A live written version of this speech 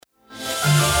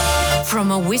From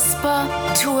a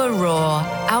whisper to a roar,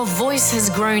 our voice has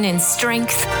grown in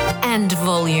strength and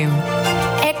volume.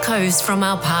 Echoes from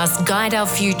our past guide our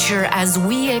future as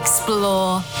we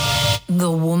explore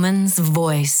the woman's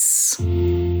voice.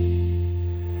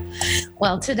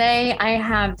 Well, today I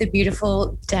have the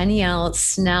beautiful Danielle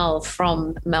Snell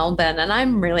from Melbourne, and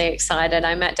I'm really excited.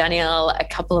 I met Danielle a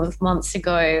couple of months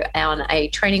ago on a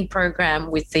training program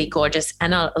with the gorgeous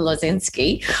Anna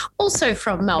Lozinski, also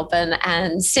from Melbourne.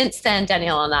 And since then,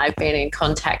 Danielle and I have been in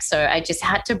contact, so I just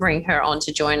had to bring her on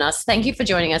to join us. Thank you for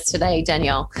joining us today,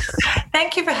 Danielle.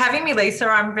 Thank you for having me, Lisa.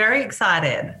 I'm very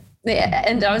excited. Yeah,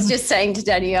 and I was just saying to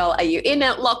Danielle, are you in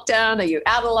lockdown? Are you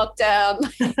out of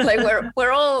lockdown? Like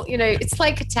we're all, it's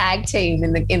like a tag team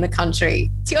in the country.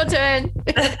 It's your turn.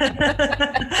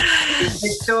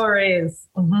 It sure is.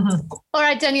 All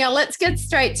right, Danielle, let's get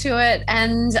straight to it.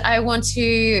 And I want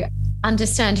to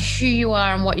understand who you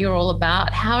are and what you're all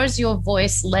about. How has your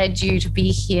voice led you to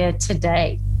be here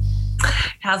today?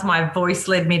 How's my voice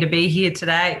led me to be here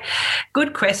today?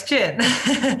 Good question.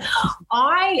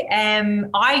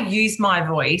 I use my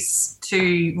voice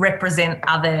to represent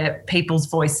other people's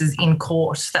voices in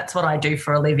court. That's what I do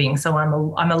for a living. So I'm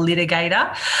a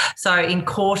litigator. So in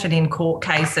court and in court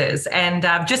cases. And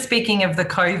just speaking of the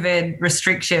COVID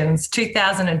restrictions,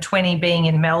 2020 being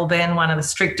in Melbourne, one of the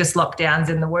strictest lockdowns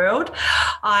in the world,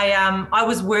 I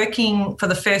was working for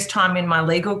the first time in my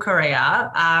legal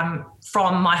career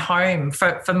from my home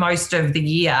for most of the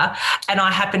year, and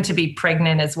I happened to be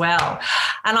pregnant as well.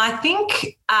 And I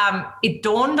think it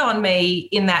dawned on me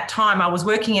in that time, I was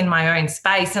working in my own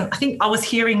space, and I think I was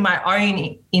hearing my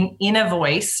own inner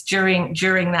voice during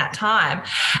that time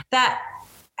that,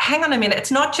 hang on a minute,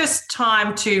 it's not just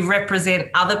time to represent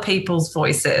other people's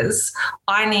voices.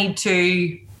 I need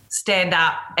to stand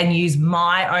up and use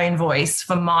my own voice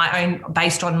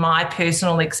based on my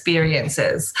personal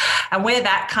experiences. And where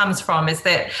that comes from is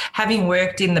that having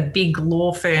worked in the big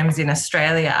law firms in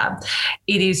Australia,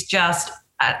 it is just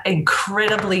an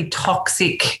incredibly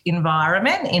toxic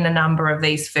environment in a number of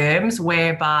these firms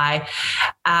whereby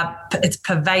it's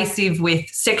pervasive with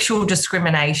sexual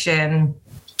discrimination,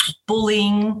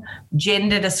 bullying,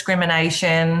 gender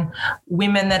discrimination,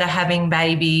 women that are having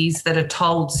babies that are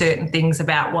told certain things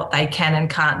about what they can and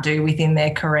can't do within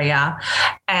their career.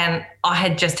 And I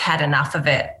had just had enough of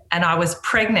it. And I was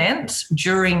pregnant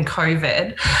during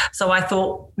COVID. So I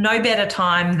thought no better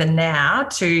time than now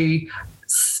to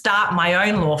start my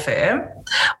own law firm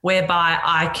whereby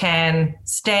I can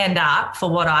stand up for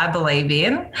what I believe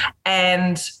in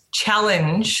and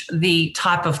challenge the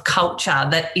type of culture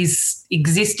that is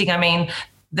existing. I mean,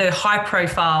 the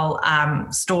high-profile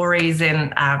stories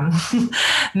and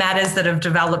matters that have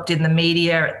developed in the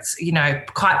media, it's,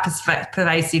 quite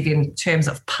pervasive in terms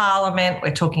of Parliament.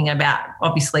 We're talking about,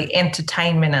 obviously,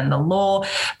 entertainment and the law.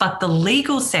 But the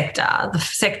legal sector, the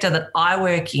sector that I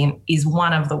work in, is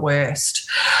one of the worst.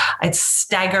 It's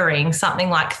staggering. Something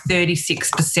like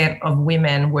 36% of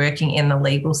women working in the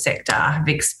legal sector have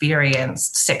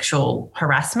experienced sexual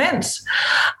harassment.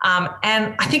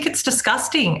 And I think it's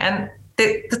disgusting. And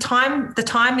the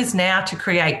time is now to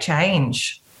create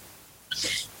change.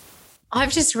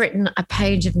 I've just written a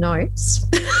page of notes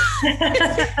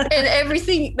and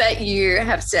everything that you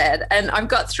have said, and I've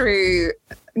gone through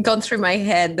my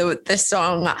head the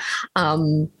song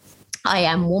I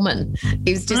Am Woman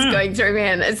is just going through me,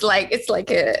 and it's like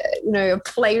a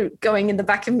play going in the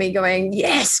back of me going,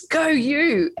 yes, go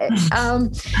you.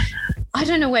 I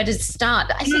don't know where to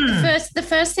start. I think the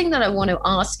first thing that I want to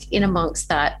ask in amongst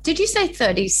that, did you say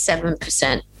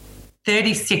 37%?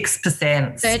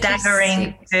 36%.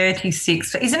 Staggering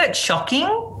 36. Isn't it shocking?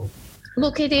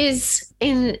 Look, it is.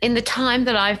 In the time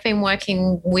that I've been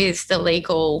working with the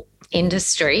legal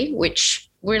industry, which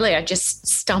really I just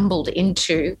stumbled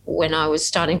into when I was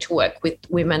starting to work with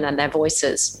women and their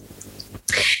voices,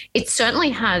 it certainly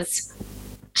has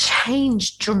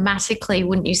changed dramatically,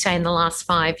 wouldn't you say, in the last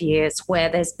 5 years, where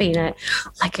there's been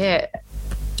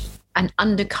an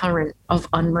undercurrent of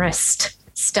unrest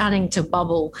starting to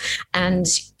bubble. And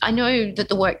I know that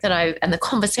the work that and the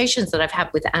conversations that I've had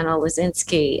with Anna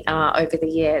Lozinski over the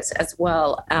years as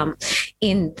well,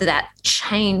 in that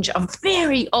change of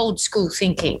very old school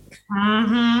thinking,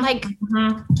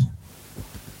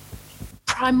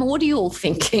 primordial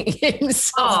thinking in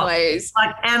some ways.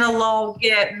 Like analog,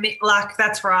 like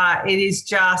that's right. It is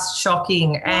just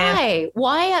shocking.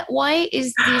 Why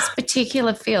is this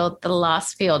particular field the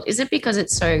last field? Is it because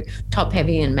it's so top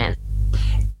heavy in men?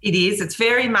 It is. It's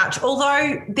very much,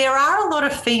 although there are a lot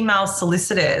of female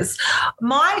solicitors,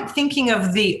 my thinking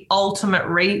of the ultimate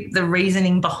the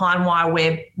reasoning behind why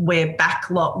we're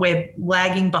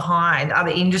lagging behind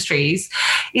other industries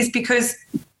is because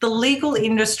the legal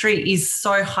industry is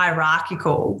so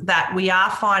hierarchical that we are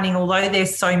finding, although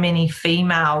there's so many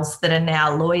females that are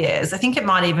now lawyers, I think it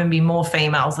might even be more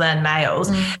females than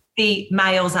males, the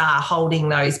males are holding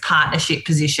those partnership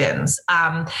positions.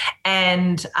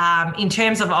 And in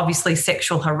terms of obviously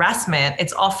sexual harassment,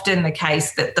 it's often the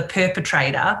case that the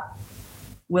perpetrator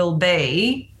will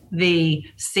be the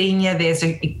senior. There's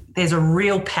a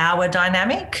real power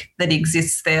dynamic that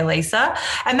exists there, Lisa,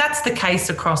 and that's the case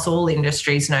across all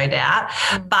industries, no doubt.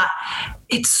 But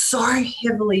it's so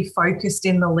heavily focused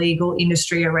in the legal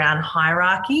industry around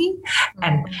hierarchy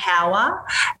and power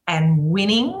and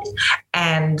winning,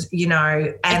 and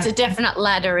and it's a definite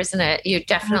ladder, isn't it? You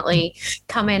definitely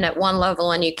come in at one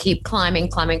level and you keep climbing,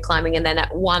 and then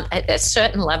at a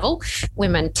certain level,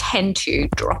 women tend to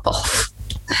drop off.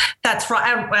 That's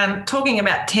right. And talking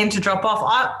about tend to drop off,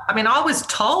 I was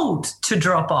told to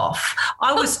drop off.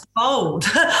 I was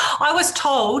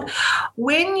told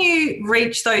when you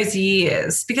reach those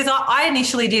years, because I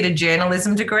initially did a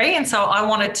journalism degree, and so I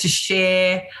wanted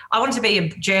to be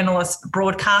a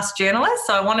broadcast journalist.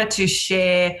 So I wanted to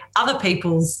share other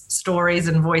people's stories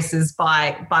and voices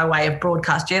by way of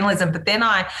broadcast journalism. But then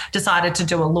I decided to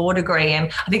do a law degree, and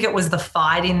I think it was the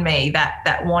fight in me,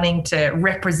 that wanting to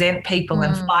represent people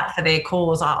and fight for their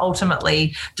cause. I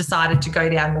ultimately decided to go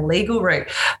down the legal route.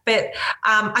 But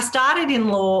I started in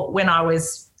law when I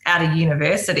was out of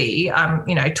university,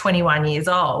 21 years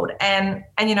old. And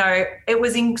it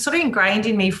was sort of ingrained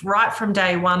in me right from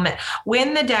day one that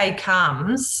when the day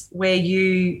comes where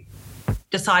you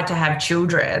decide to have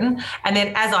children, and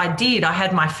then as I did, I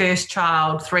had my first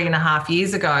child 3.5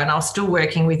 years ago, and I was still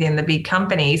working within the big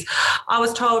companies, I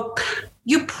was told,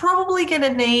 you're probably going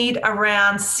to need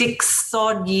around 6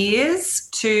 odd years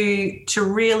to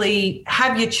really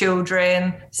have your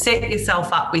children, set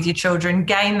yourself up with your children,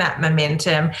 gain that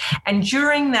momentum. And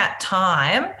during that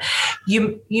time,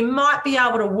 you might be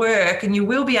able to work, and you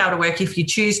will be able to work if you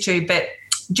choose to, but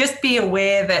just be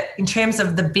aware that in terms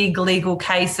of the big legal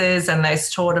cases and those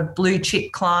sort of blue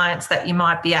chip clients that you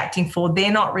might be acting for,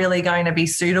 they're not really going to be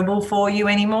suitable for you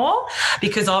anymore,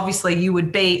 because obviously you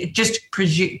would be just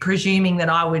presuming that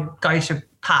I would go to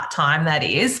part-time, that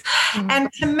is. And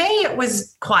to me, it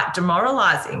was quite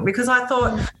demoralising, because I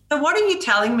thought, so what are you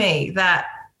telling me, that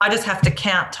I just have to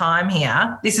count time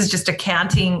here? This is just a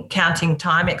counting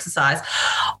time exercise.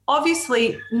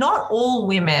 Obviously, not all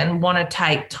women want to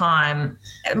take time.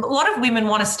 A lot of women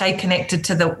want to stay connected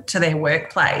to their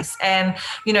workplace, and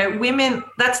women.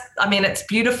 It's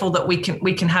beautiful that we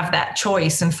can have that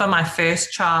choice. And for my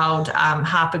first child,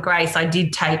 Harper Grace, I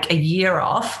did take a year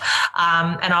off,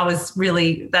 and I was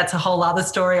really. That's a whole other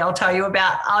story I'll tell you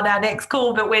about on our next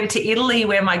call. But went to Italy,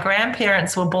 where my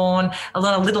grandparents were born, on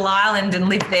a little island, and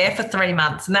lived there for 3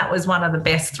 months, and that was one of the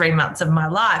best 3 months of my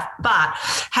life. But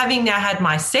having now had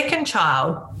my second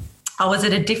child, I was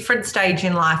at a different stage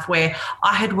in life where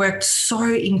I had worked so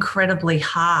incredibly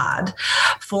hard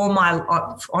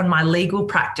on my legal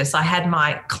practice. I had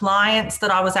my clients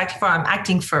that I was acting for. I'm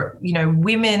acting for,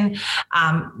 women,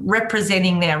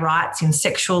 representing their rights in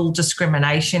sexual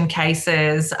discrimination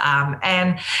cases,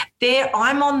 and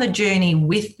I'm on the journey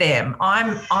with them.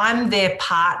 I'm their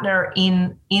partner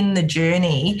in the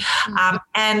journey,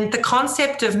 and the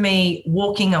concept of me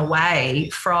walking away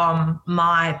from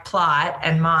my plight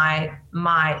and my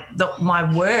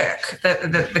work,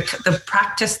 the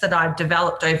practice that I've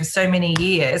developed over so many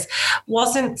years,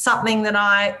 wasn't something that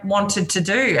I wanted to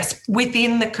do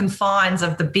within the confines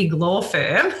of the big law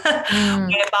firm,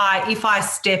 whereby if I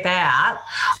step out,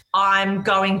 I'm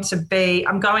going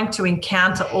to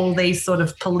encounter all these sort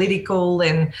of political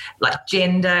and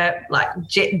genders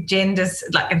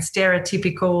and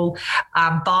stereotypical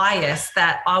bias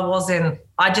that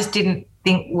I just didn't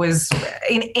think was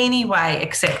in any way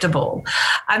acceptable.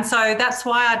 And so that's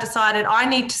why I decided I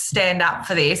need to stand up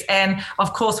for this. And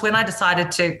of course, when I decided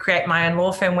to create my own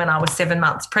law firm when I was 7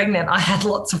 months pregnant, I had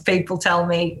lots of people tell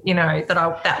me,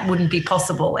 that wouldn't be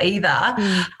possible either.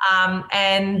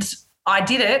 And I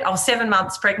did it. I was 7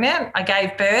 months pregnant. I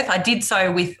gave birth. I did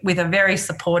so with a very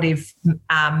supportive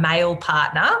male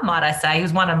partner, might I say. He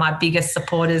was one of my biggest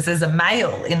supporters as a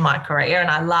male in my career.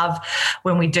 And I love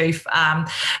when we do find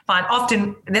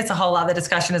often, that's a whole other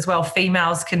discussion as well,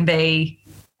 females can be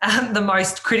the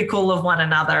most critical of one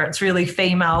another. It's really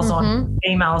females on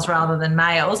females rather than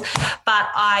males. But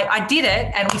I did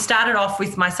it, and we started off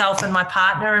with myself and my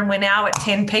partner, and we're now at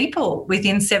 10 people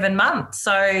within 7 months.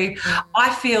 So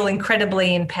I feel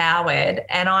incredibly empowered,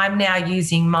 and I'm now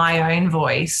using my own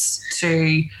voice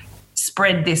to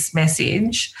spread this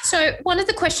message. So one of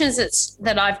the questions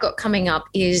that I've got coming up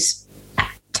is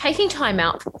taking time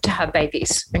out to have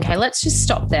babies. Okay, let's just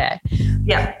stop there.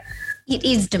 Yeah. It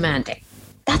is demanding.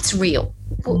 That's real.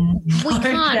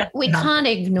 We can't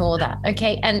ignore that.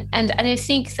 Okay. And I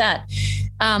think that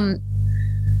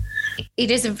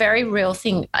it is a very real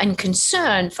thing and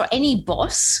concern for any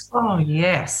boss. Oh,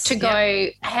 yes. To go,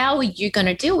 how are you going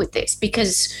to deal with this?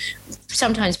 Because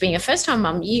sometimes being a first-time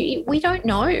mum, we don't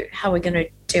know how we're going to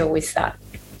deal with that.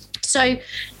 So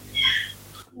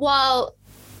while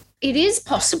it is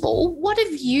possible, what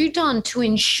have you done to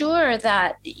ensure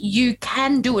that you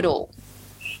can do it all?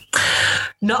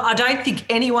 No, I don't think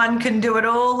anyone can do it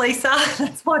all, Lisa.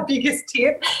 That's my biggest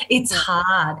tip. It's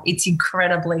hard. It's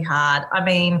incredibly hard. I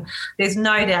mean, there's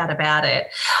no doubt about it.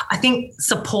 I think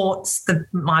support's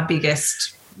my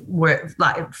biggest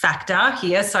factor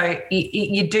here. So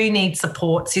you do need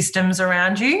support systems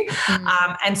around you.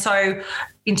 And so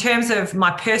in terms of my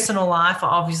personal life, I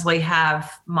obviously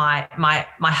have my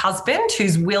husband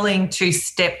who's willing to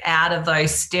step out of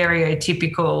those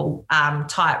stereotypical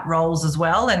type roles as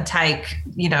well and take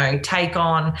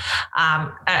on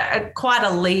quite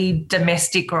a lead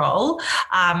domestic role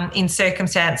in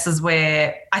circumstances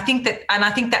where I think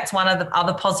that's one of the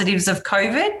other positives of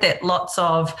COVID, that lots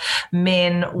of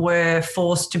men were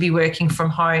forced to be working from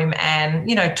home and,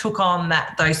 took on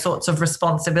those sorts of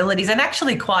responsibilities and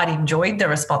actually quite enjoyed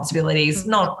the responsibilities.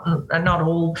 Not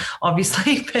all,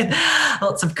 obviously, but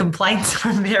lots of complaints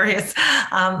from various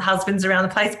husbands around the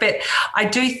place. But I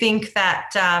do think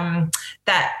that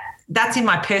that's in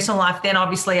my personal life. Then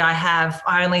obviously my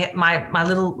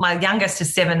youngest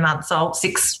is 7 months old,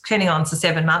 6 turning on to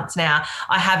 7 months now.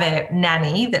 I have a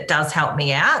nanny that does help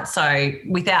me out. So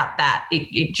without that,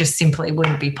 it just simply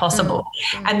wouldn't be possible.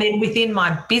 And then within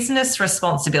my business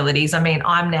responsibilities, I mean,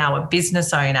 I'm now a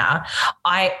business owner.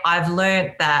 I've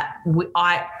learned that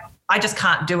I just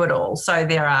can't do it all. So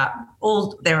there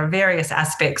are various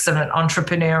aspects of an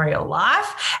entrepreneurial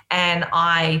life, and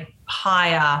I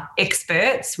hire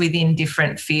experts within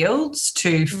different fields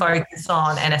to focus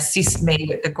on and assist me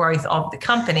with the growth of the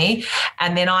company.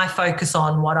 And then I focus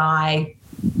on what I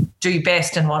do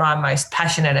best and what I'm most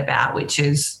passionate about, which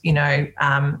is,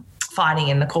 fighting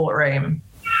in the courtroom.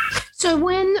 So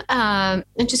when, and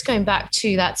just going back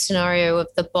to that scenario of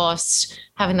the boss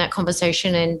having that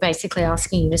conversation and basically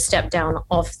asking you to step down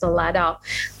off the ladder,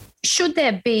 should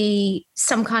there be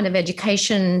some kind of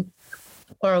education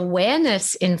or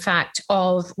awareness, in fact,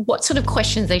 of what sort of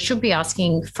questions they should be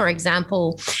asking? For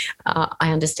example,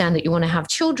 I understand that you want to have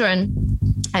children,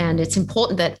 and it's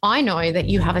important that I know that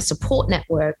you have a support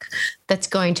network that's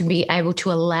going to be able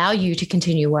to allow you to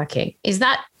continue working. Is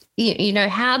that,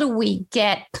 how do we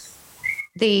get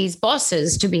these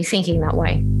bosses to be thinking that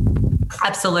way?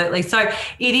 Absolutely. So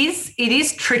it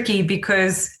is tricky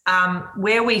because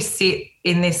where we sit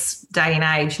in this day and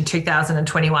age in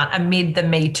 2021, amid the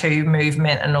Me Too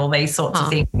movement and all these sorts of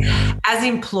things, as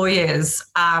employers,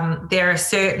 there are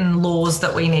certain laws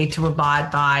that we need to abide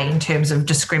by in terms of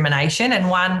discrimination. And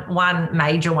one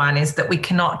major one is that we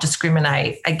cannot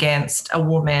discriminate against a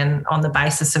woman on the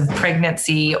basis of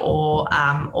pregnancy or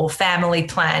family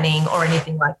planning or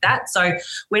anything like that. So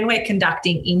when we're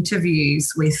conducting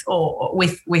interviews with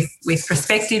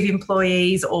prospective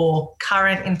employees or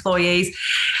current employees,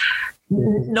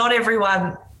 not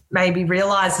everyone maybe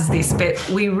realises this, but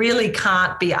we really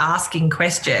can't be asking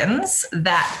questions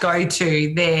that go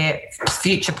to their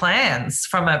future plans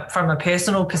from a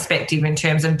personal perspective in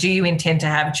terms of, do you intend to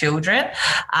have children?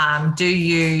 What do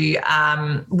you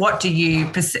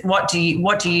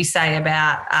say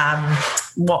about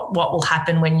what will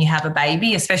happen when you have a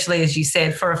baby, especially, as you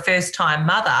said, for a first-time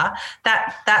mother,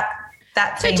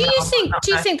 So do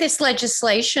you think this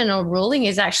legislation or ruling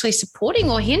is actually supporting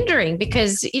or hindering?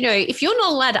 Because, if you're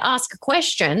not allowed to ask a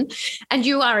question and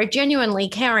you are a genuinely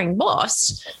caring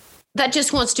boss that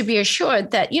just wants to be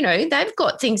assured that, they've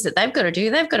got things that they've got to do,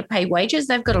 they've got to pay wages,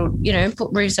 they've got to, put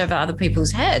roofs over other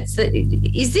people's heads.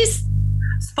 Is this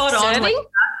spot on?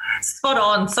 Spot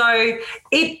on. So I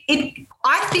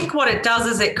think what it does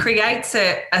is it creates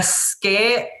a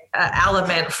scare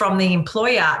element from the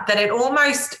employer, that it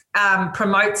almost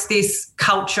promotes this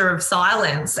culture of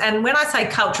silence. And when I say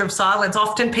culture of silence,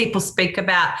 often people speak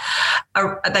about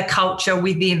the culture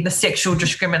within the sexual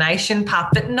discrimination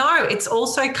part, but no, it's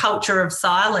also culture of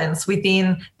silence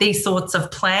within these sorts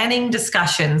of planning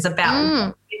discussions about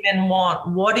what women want,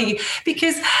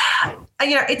 because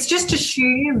it's just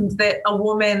assumed that a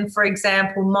woman, for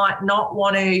example, might not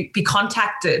want to be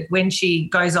contacted when she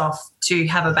goes off to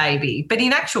have a baby. But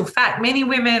in actual fact, many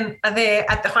women are there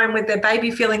at the home with their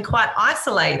baby feeling quite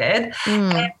isolated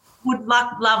and would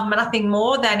love nothing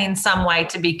more than in some way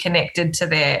to be connected to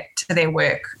their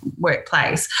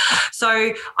workplace.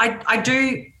 So I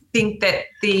do think that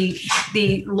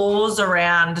the laws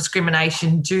around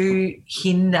discrimination do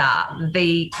hinder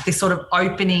the sort of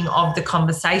opening of the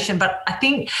conversation. But I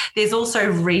think there's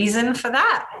also reason for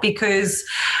that, because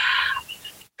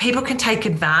people can take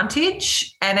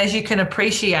advantage. And as you can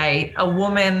appreciate, a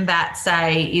woman that,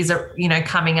 say, is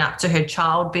coming up to her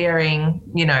childbearing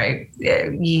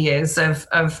years of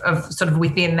sort of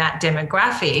within that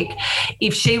demographic,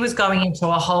 if she was going into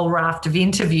a whole raft of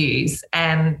interviews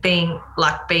and being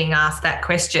asked that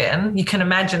question, you can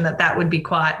imagine that would be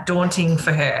quite daunting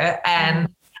for her. And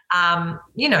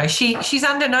she's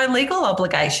under no legal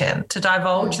obligation to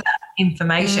divulge that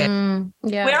information.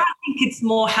 Where I think it's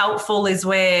more helpful is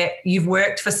where you've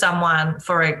worked for someone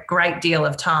for a great deal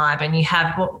of time and you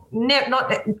have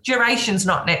duration's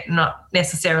not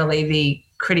necessarily the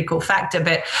critical factor,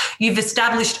 but you've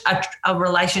established a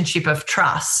relationship of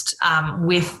trust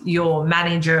with your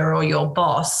manager or your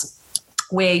boss,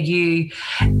 where you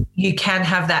can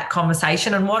have that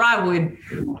conversation. And what I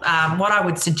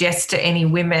would suggest to any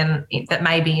women that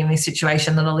may be in this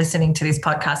situation that are listening to this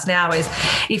podcast now is,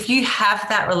 if you have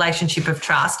that relationship of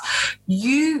trust,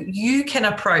 you can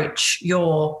approach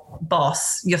your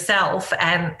boss yourself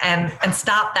and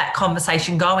start that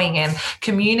conversation going and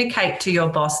communicate to your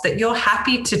boss that you're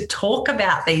happy to talk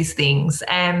about these things,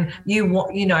 and you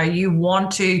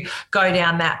want to go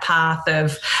down that path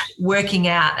of working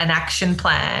out an action plan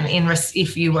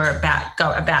if you were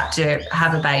about to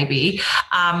have a baby,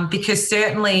 because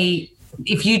certainly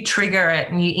if you trigger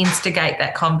it and you instigate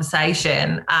that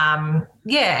conversation,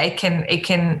 it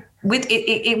can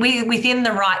within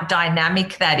the right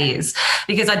dynamic, that is,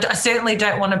 because I certainly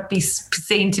don't want to be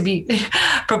seen to be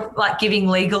like giving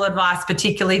legal advice,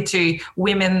 particularly to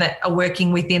women that are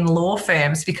working within law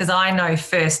firms, because I know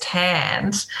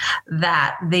firsthand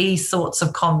that these sorts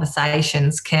of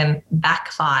conversations can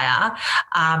backfire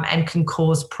and can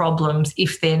cause problems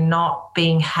if they're not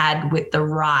being had with the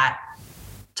right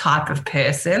type of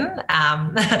person,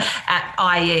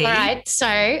 i.e. All right.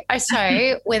 So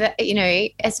whether,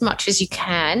 as much as you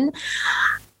can,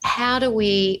 how do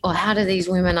these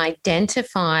women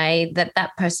identify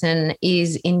that person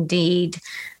is indeed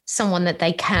someone that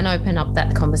they can open up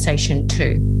that conversation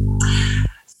to?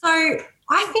 So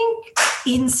I think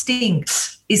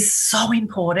instinct is so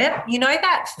important. You know,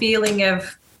 that feeling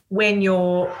of when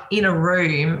you're in a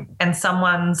room and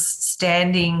someone's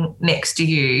standing next to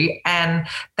you and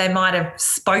they might have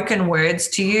spoken words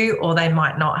to you or they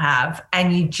might not have,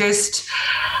 and you just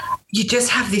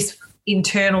have this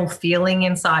internal feeling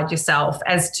inside yourself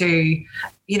as to,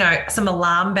 some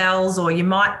alarm bells, or you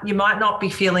might not be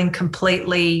feeling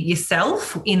completely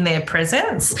yourself in their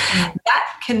presence.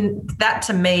 That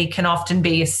to me can often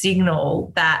be a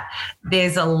signal that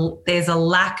there's a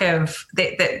lack of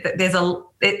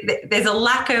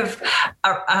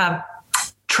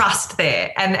trust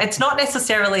there. And it's not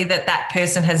necessarily that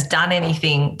person has done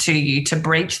anything to you to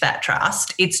breach that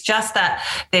trust. It's just that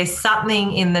there's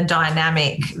something in the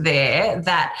dynamic there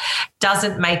that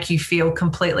doesn't make you feel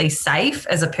completely safe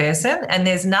as a person. And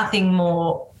there's nothing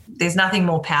more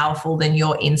powerful than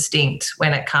your instinct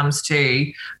when it comes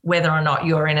to whether or not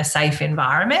you're in a safe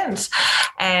environment.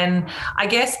 And I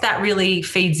guess that really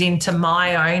feeds into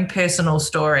my own personal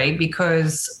story,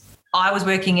 because I was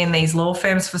working in these law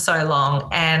firms for so long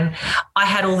and I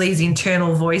had all these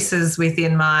internal voices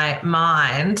within my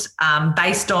mind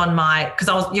based on because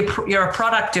you're a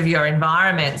product of your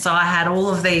environment. So I had all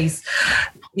of these,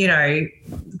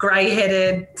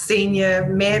 grey-headed senior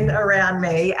men around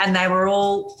me, and they were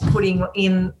all putting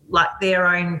in like their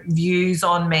own views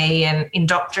on me and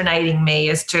indoctrinating me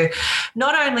as to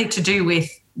not only to do with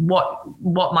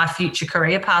what my future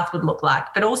career path would look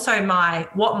like, but also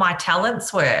what my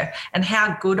talents were and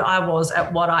how good I was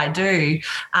at what I do,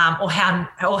 or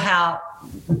how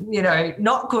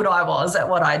not good I was at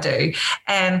what I do,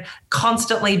 and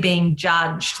constantly being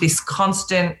judged, this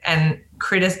constant and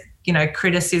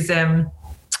criticism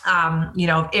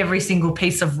of every single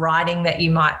piece of writing that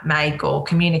you might make or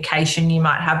communication you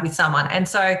might have with someone. And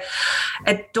so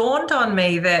it dawned on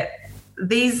me that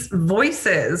these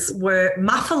voices were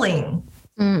muffling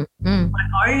my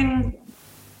own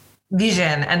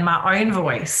vision and my own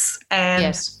voice. And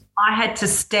yes. I had to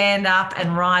stand up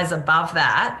and rise above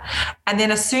that. And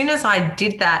then as soon as I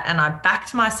did that and I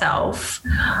backed myself,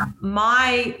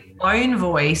 my own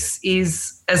voice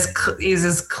is as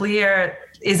clear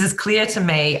to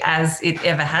me as it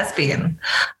ever has been,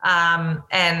 and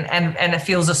it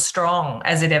feels as strong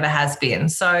as it ever has been.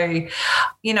 So, I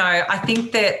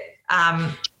think that.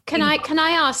 Can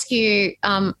I ask you?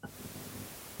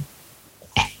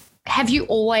 Have you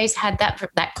always had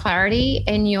that clarity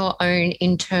in your own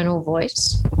internal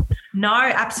voice? No,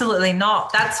 absolutely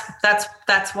not.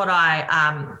 That's what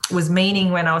I was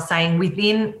meaning when I was saying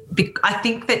within. I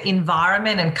think that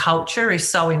environment and culture is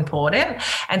so important.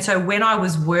 And so when I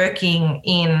was working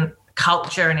in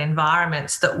culture and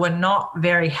environments that were not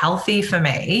very healthy for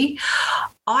me,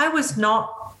 I was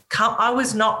not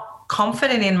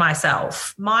confident in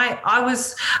myself. I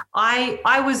was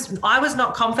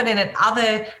not confident in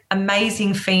other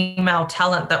amazing female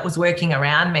talent that was working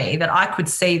around me, that I could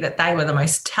see that they were the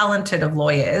most talented of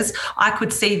lawyers. I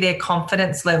could see their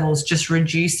confidence levels just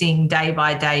reducing day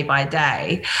by day by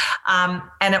day.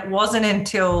 And it wasn't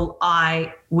until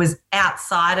I was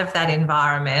outside of that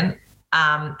environment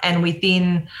and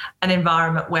within an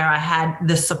environment where I had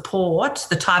the support,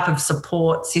 the type of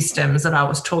support systems that I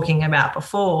was talking about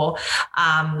before,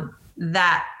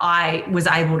 that I was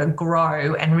able to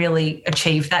grow and really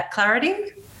achieve that clarity.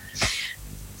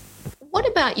 What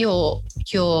about your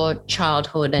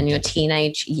childhood and your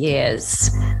teenage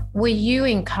years? Were you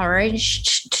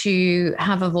encouraged to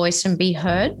have a voice and be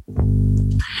heard?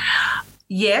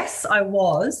 Yes, I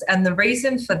was. And the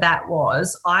reason for that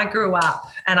was I grew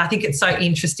up, and I think it's so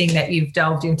interesting that you've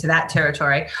delved into that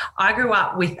territory. I grew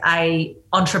up with a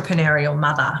entrepreneurial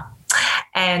mother.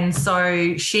 And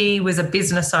so she was a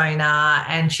business owner,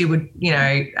 and she would,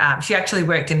 she actually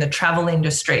worked in the travel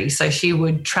industry. So she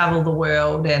would travel the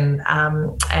world, and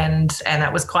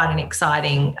that was quite an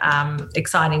exciting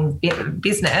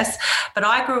business. But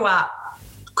I grew up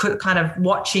kind of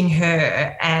watching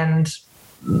her and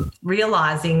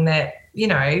realizing that,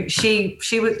 she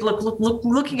would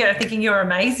looking at her thinking, you're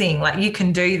amazing, like you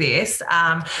can do this.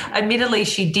 Admittedly,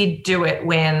 she did do it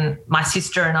when my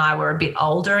sister and I were a bit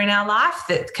older in our life,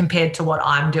 that compared to what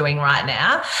I'm doing right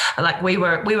now. Like we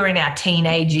were in our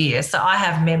teenage years. So I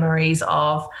have memories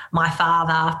of my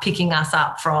father picking us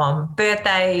up from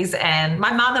birthdays, and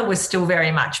my mother was still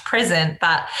very much present,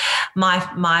 but my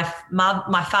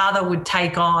father would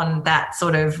take on that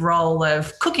sort of role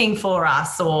of cooking for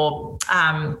us, or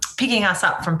picking us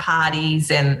up from parties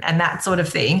and that sort of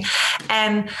thing.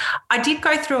 And I did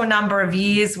go through a number of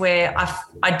years where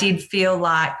I did feel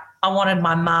like I wanted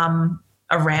my mum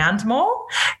around more,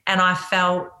 and I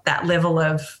felt that level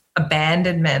of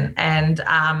abandonment. And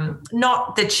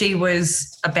not that she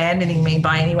was abandoning me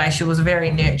by any way. She was a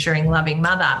very nurturing, loving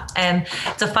mother. And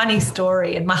it's a funny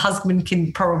story, and my husband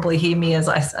can probably hear me as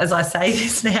I say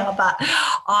this now, but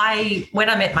when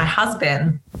I met my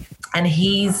husband, and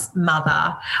his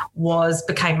mother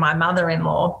became my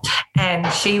mother-in-law, and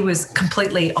she was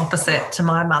completely opposite to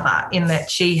my mother in that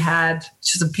she's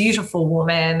a beautiful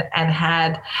woman and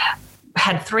had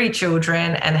 3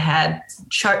 children and had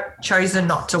chosen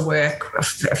not to work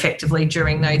effectively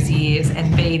during those years,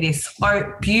 and be this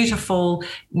beautiful,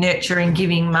 nurturing,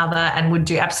 giving mother, and would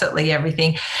do absolutely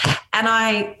everything. And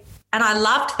I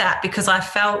loved that, because I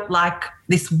felt like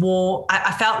this war.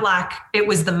 I felt like it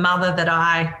was the mother that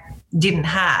I didn't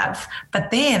have.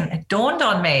 But then it dawned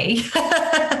on me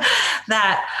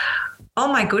that, oh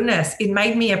my goodness, it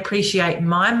made me appreciate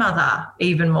my mother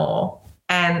even more.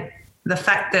 And the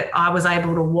fact that I was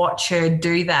able to watch her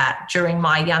do that during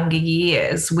my younger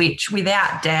years, which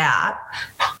without doubt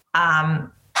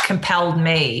compelled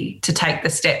me to take the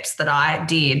steps that I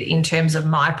did in terms of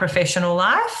my professional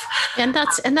life. And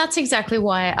that's exactly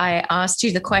why I asked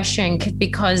you the question,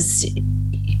 because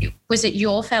was it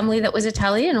your family that was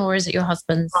Italian, or is it your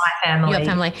husband's? My family. Your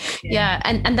family. Yeah.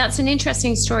 And that's an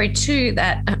interesting story too,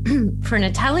 that for an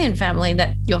Italian family,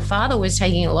 that your father was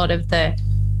taking a lot of the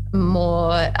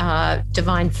more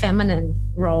divine feminine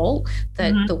role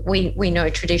that we know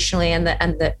traditionally, and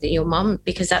that your mum,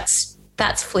 because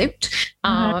that's flipped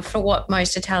for what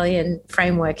most Italian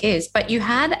framework is. But you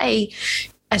had a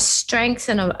a strength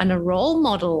and a role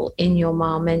model in your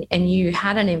mom, and you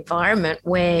had an environment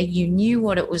where you knew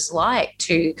what it was like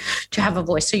to have a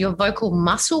voice. So your vocal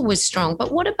muscle was strong.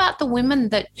 But what about the women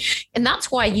and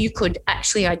that's why you could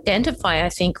actually identify, I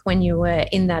think, when you were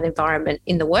in that environment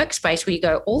in the workspace where you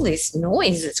go, all this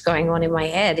noise that's going on in my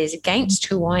head is against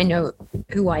who I know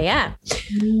who I am.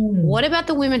 What about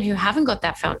the women who haven't got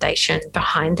that foundation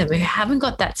behind them, who haven't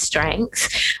got that strength?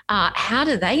 How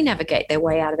do they navigate their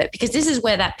way out of it? Because this is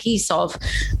where that piece of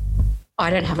I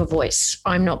don't have a voice,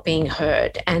 I'm not being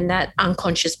heard, and that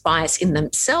unconscious bias in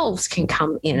themselves can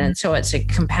come in. And so it's a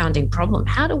compounding problem.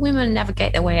 How do women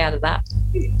navigate their way out of that?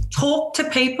 Talk to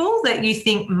people that you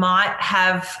think might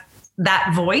have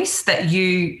that voice, that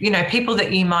people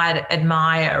that you might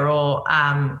admire, or,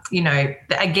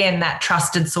 again, that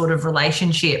trusted sort of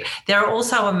relationship. There are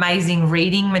also amazing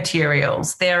reading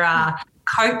materials. There are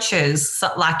coaches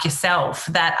like yourself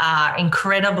that are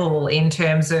incredible in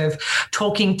terms of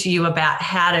talking to you about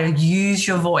how to use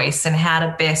your voice and how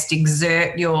to best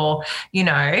exert your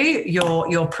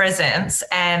presence.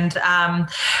 And,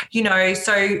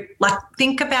 so like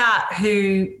think about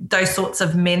who those sorts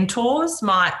of mentors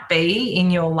might be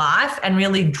in your life and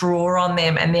really draw on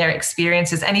them and their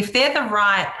experiences. And if they're the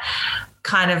right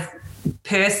kind of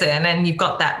person and you've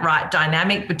got that right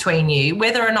dynamic between you,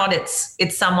 whether or not it's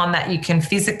someone that you can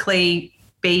physically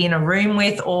be in a room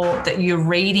with or that you're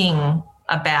reading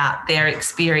about their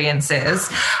experiences,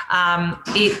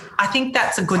 I think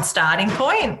that's a good starting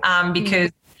point, because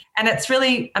and it's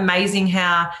really amazing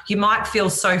how you might feel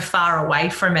so far away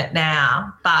from it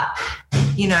now, but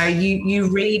you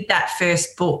read that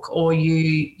first book or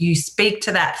you speak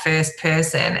to that first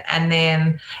person, and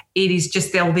then it is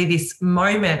just, there'll be this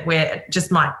moment where it just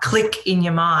might click in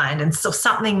your mind, and so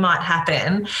something might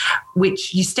happen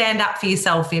which you stand up for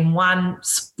yourself in one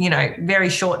very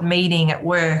short meeting at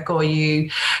work, or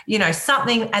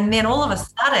something, and then all of a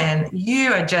sudden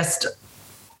you are just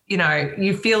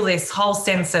you feel this whole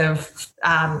sense of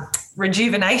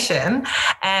rejuvenation,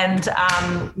 and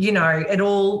it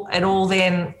all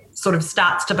then sort of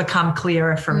starts to become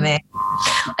clearer from there.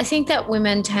 I think that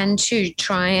women tend to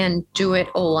try and do it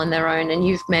all on their own. And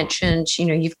you've mentioned,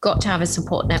 you've got to have a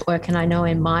support network. And I know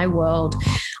in my world,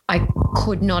 I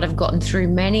could not have gotten through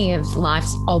many of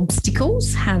life's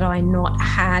obstacles had I not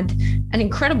had an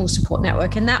incredible support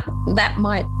network. And that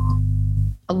might,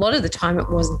 a lot of the time it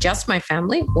wasn't just my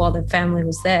family while the family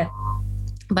was there,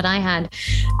 but I had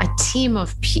a team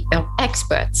of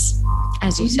experts,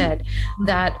 as you said,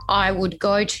 that I would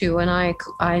go to, and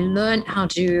I learned how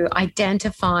to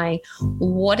identify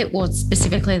what it was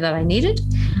specifically that I needed,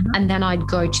 and then I'd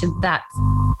go to that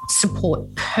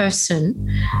support person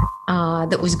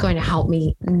that was going to help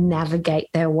me navigate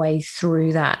their way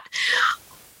through that.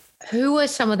 Who are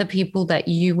some of the people that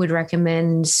you would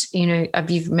recommend?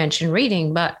 You've mentioned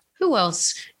reading, but who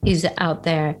else is out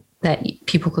there that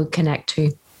people could connect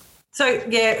to? So,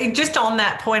 yeah, just on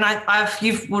that point,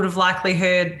 you would have likely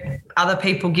heard other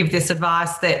people give this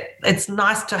advice that it's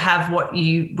nice to have what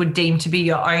you would deem to be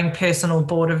your own personal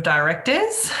board of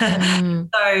directors. So,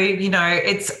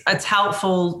 it's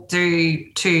helpful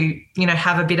to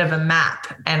have a bit of a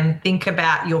map and think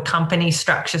about your company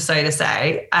structure, so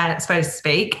to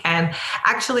speak. And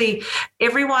actually,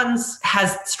 everyone's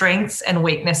has strengths and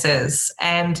weaknesses.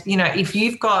 And, if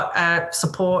you've got a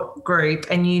support group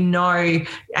and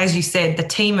as you said, the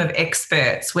team of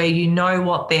experts where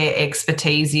what their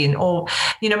expertise in, or,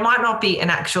 it might not be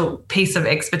an actual piece of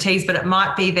expertise, but it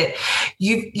might be that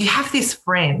you have this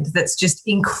friend that's just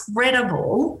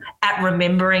incredible at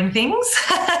remembering things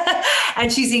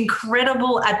and she's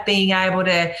incredible at being able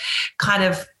to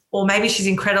or maybe she's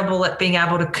incredible at being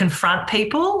able to confront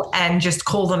people and just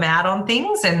call them out on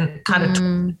things and kind of talk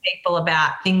to people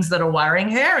about things that are worrying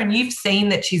her. And you've seen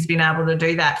that she's been able to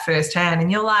do that firsthand. And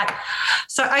you're like,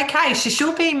 so, okay,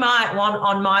 she'll be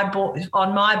on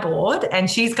my board,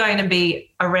 and she's going to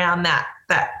be around that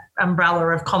umbrella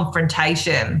of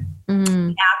confrontation.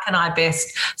 How can I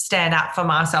best stand up for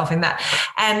myself in that?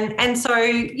 And so,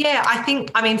 yeah,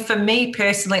 for me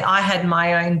personally, I had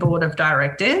my own board of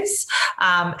directors,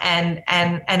 and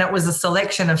it was a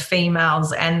selection of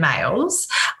females and males.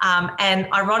 And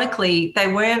ironically, they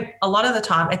weren't, a lot of the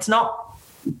time, it's not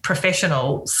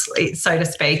professionals, so to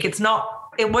speak.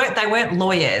 They weren't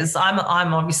lawyers.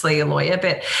 I'm obviously a lawyer,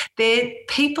 but they're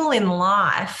people in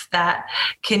life that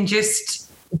can just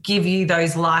give you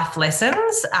those life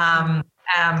lessons.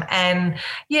 And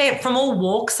yeah, from all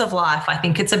walks of life, I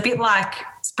think it's a bit like,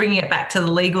 bringing it back to the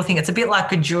legal thing, it's a bit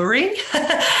like a jury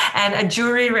and a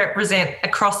jury represent a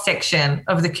cross section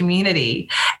of the community.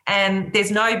 And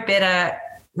there's no better,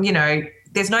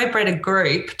 there's no better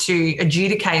group to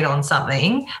adjudicate on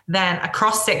something than a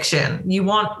cross section. You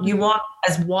want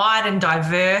as wide and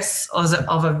diverse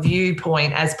of a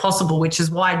viewpoint as possible, which is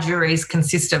why juries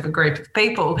consist of a group of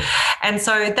people. And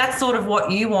so that's sort of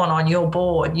what you want on your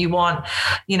board. You want,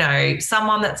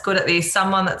 someone that's good at this,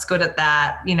 someone that's good at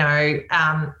that,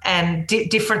 and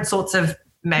different sorts of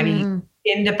maybe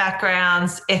gender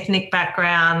backgrounds, ethnic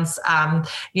backgrounds,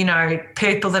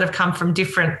 people that have come from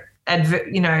different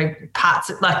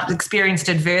parts, like experienced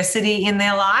adversity in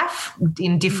their life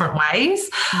in different ways.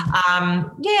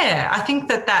 I think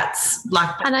that's like.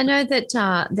 And I know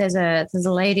that there's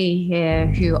a lady here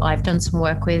who I've done some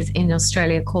work with in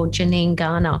Australia called Janine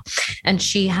Garner, and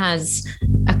she has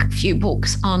a few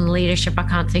books on leadership. I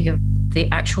can't think of the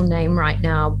actual name right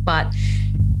now, but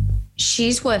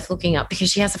she's worth looking up because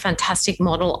she has a fantastic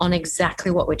model on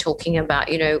exactly what we're talking about.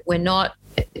 We're not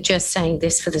just saying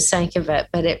this for the sake of it,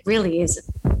 but it really is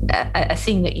a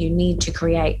thing that you need to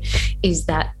create, is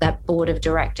that board of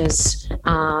directors,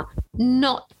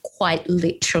 not quite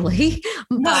literally,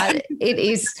 but it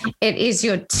is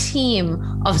your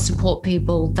team of support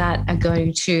people that are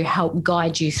going to help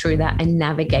guide you through that and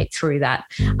navigate through that,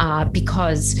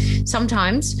 because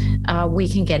sometimes we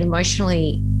can get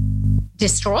emotionally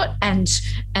distraught and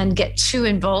get too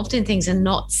involved in things and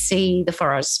not see the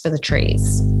forest for the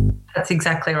trees. That's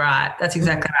exactly right.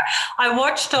 I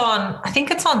watched I think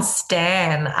it's on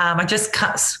Stan. I just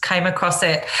came across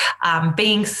it,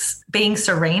 Being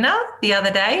Serena the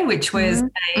other day, which was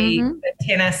a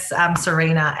tennis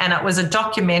Serena. And it was a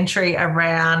documentary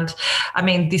around,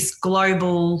 this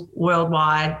global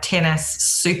worldwide tennis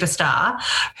superstar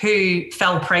who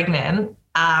fell pregnant.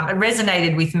 It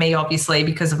resonated with me, obviously,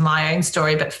 because of my own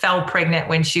story, but fell pregnant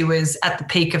when she was at the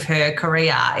peak of her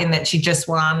career, in that she just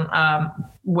won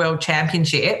world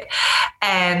championship,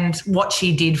 and what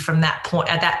she did from that point,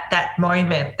 at that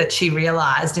moment that she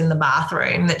realised in the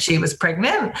bathroom that she was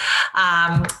pregnant,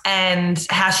 and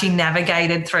how she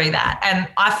navigated through that. And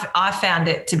I found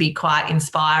it to be quite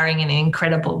inspiring and an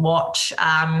incredible watch.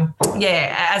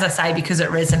 As I say, because it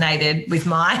resonated with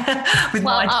my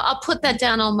I'll put that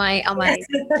down on my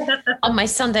on my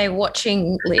Sunday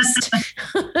watching list.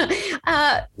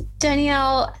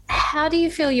 Danielle, how do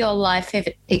you feel your life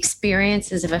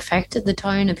experiences have affected the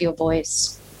tone of your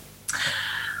voice?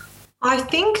 I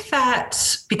think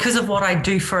that because of what I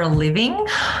do for a living,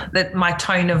 that my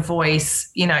tone of voice,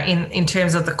 in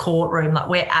terms of the courtroom, like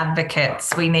we're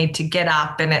advocates, we need to get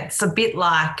up, and it's a bit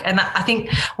like, and I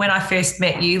think when I first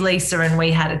met you, Lisa, and we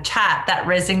had a chat, that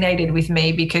resonated with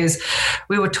me because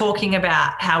we were talking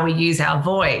about how we use our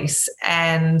voice,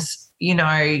 and,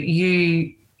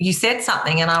 you said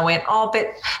something and I went, oh, but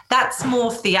that's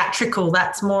more theatrical.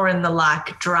 That's more in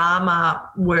the drama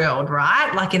world,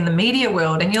 right? Like in the media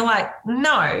world. And you're like,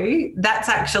 no, that's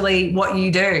actually what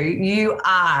you do. You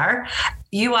are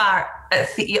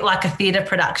like a theatre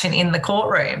production in the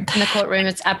courtroom. In the courtroom,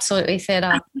 it's absolutely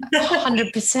theatre,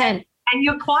 100%. And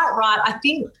you're quite right. I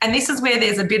think, and this is where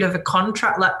there's a bit of a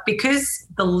contrast, because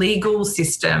the legal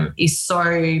system is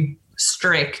so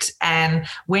strict, and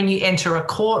when you enter a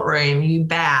courtroom you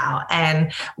bow,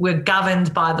 and we're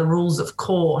governed by the rules of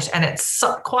court, and it's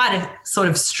quite a sort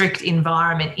of strict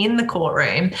environment in the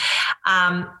courtroom.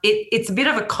 It's a bit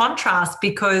of a contrast,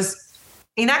 because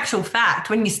in actual fact,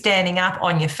 when you're standing up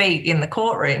on your feet in the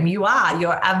courtroom, you're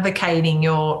advocating,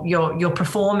 you're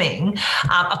performing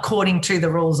according to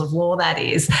the rules of law, that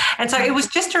is. And so it was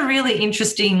just a really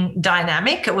interesting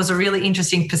dynamic. It was a really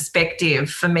interesting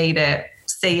perspective for me to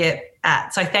see it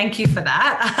at. So thank you for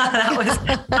that.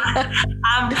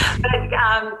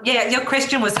 Your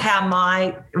question was how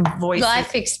my voice,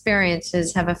 life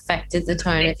experiences have affected the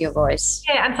tone of your voice.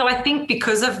 Yeah, and so I think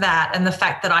because of that, and the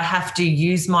fact that I have to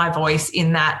use my voice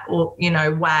in that,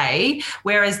 way,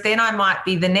 whereas then I might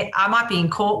be in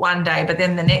court one day, but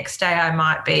then the next day I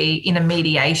might be in a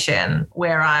mediation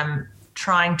where I'm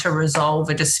trying to resolve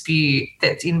a dispute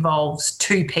that involves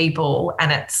two people,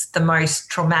 and it's the most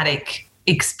traumatic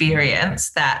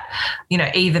experience that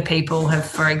either people have,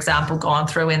 for example, gone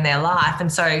through in their life.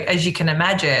 And so, as you can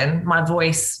imagine, my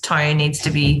voice tone needs to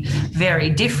be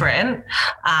very different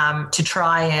to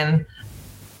try and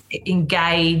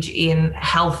engage in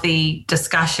healthy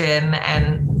discussion,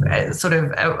 and sort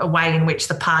of a way in which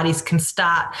the parties can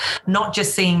start not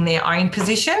just seeing their own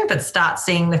position, but start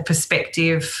seeing the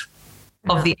perspective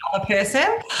of the other person.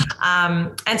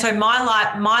 And so my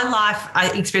life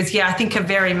experience, I think have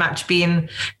very much been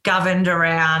governed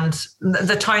around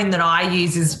the tone that I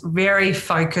use is very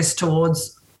focused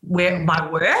towards where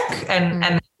my work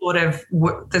and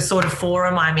the sort of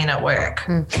forum I'm in at work.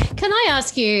 Can I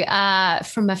ask you,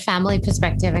 from a family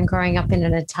perspective and growing up in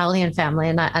an Italian family,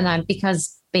 and I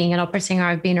because being an opera singer,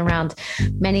 I've been around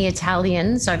many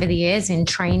Italians over the years in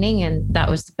training, and that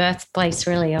was the birthplace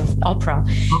really of opera.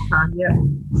 Yeah.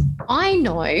 I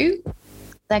know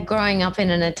that growing up in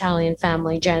an Italian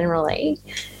family generally,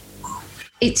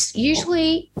 it's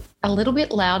usually a little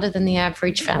bit louder than the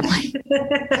average family.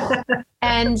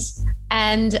 and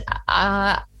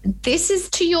this is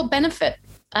to your benefit,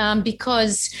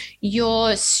 because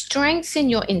your strength in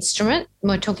your instrument,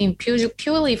 we're talking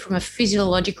purely from a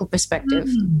physiological perspective,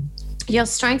 your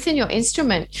strength in your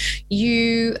instrument,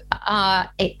 you are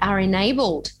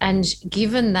enabled and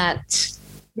given that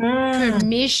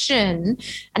permission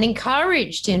and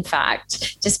encouraged, in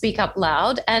fact, to speak up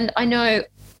loud. And I know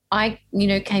I,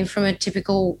 came from a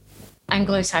typical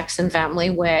Anglo-Saxon family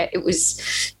where it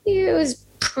was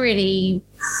pretty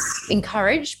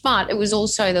encouraged, but it was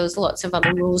also, there was lots of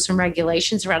other rules and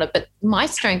regulations around it. But my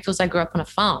strength was I grew up on a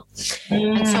farm.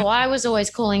 And so I was always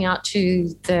calling out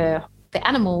to the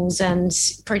animals and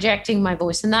projecting my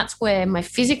voice. And that's where my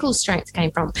physical strength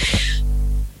came from.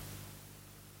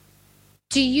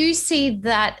 Do you see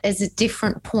that as a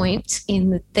different point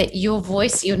in that your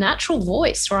voice, your natural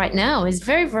voice right now is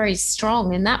very, very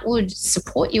strong, and that would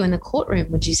support you in the courtroom,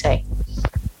 would you say?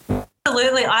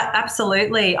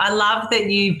 Absolutely. I love that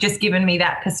you've just given me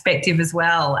that perspective as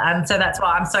well. And so that's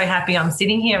why I'm so happy I'm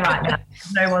sitting here right now.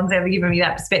 No one's ever given me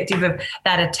that perspective of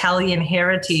that Italian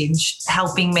heritage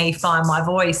helping me find my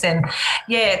voice. And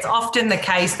yeah, it's often the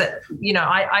case that,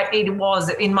 it was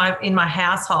in my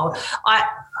household.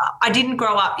 I didn't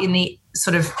grow up in the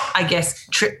sort of, I guess,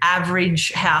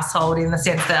 average household in the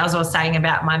sense that, as I was saying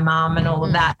about my mum and all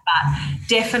of that, but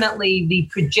definitely the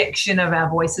projection of our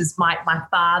voices. My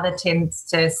father tends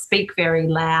to speak very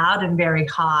loud and very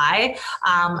high,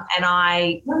 and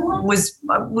I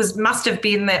must have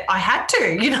been that I had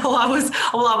to,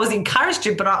 I was encouraged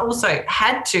to, but I also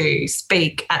had to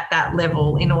speak at that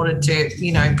level in order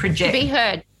to, project.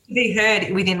 To be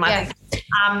heard within my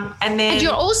and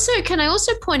you're also, can I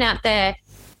also point out there,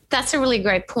 that's a really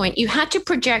great point. You had to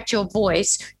project your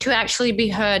voice to actually be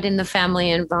heard in the family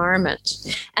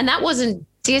environment. And that wasn't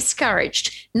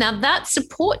discouraged. Now that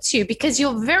supports you because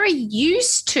you're very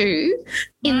used to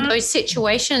in those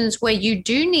situations where you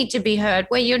do need to be heard,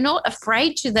 where you're not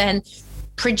afraid to then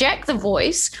project the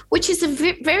voice, which is a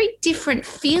very different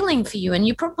feeling for you. And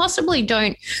you possibly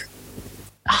don't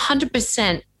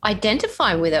 100%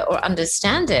 identify with it or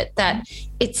understand it, that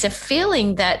it's a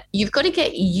feeling that you've got to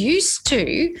get used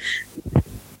to.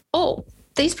 Oh,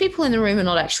 these people in the room are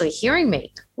not actually hearing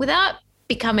me, without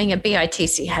becoming a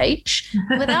bitch,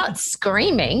 without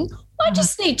screaming. I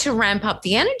just need to ramp up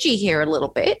the energy here a little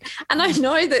bit. And I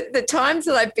know that the times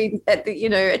that I've been at the,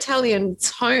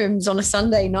 Italians' homes on a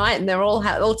Sunday night and they're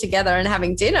all together and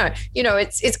having dinner,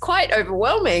 it's quite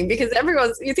overwhelming because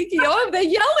you're thinking, oh, they're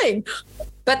yelling,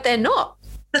 but they're not.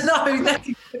 No,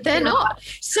 they're not.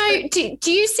 So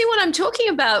do you see what I'm talking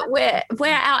about, where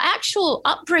our actual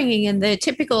upbringing in the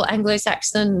typical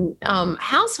Anglo-Saxon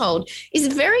household is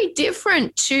very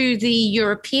different to the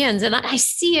Europeans? And I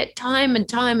see it time and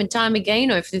time and time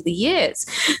again over the years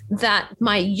that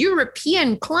my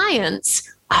European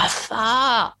clients are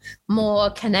far more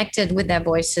connected with their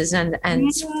voices and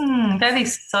that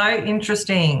is so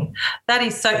interesting. That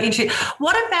is so interesting.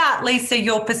 What about, Lisa,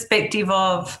 your perspective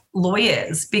of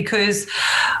lawyers? Because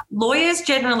lawyers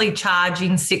generally charge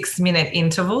in 6-minute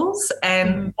intervals,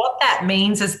 and what that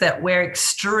means is that we're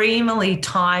extremely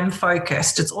time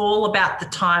focused. It's all about the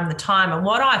time. And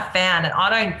what I found, and I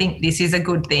don't think this is a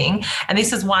good thing, and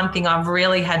this is one thing I've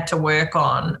really had to work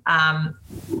on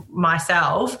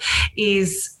myself,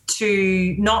 is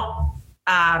to not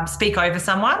speak over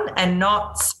someone and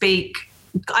not speak.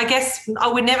 I guess I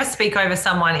would never speak over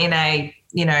someone in a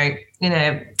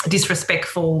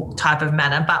disrespectful type of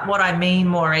manner. But what I mean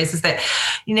more is that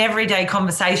in everyday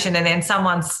conversation, and then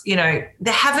someone's, they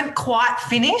haven't quite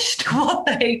finished what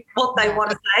they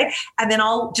want to say, and then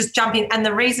I'll just jump in. And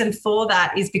the reason for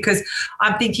that is because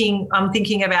I'm thinking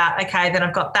about, okay, then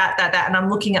I've got that, and I'm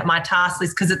looking at my task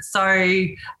list because it's so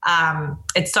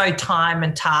time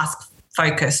and task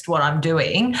focused what I'm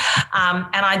doing,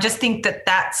 and I just think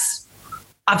that's.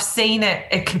 I've seen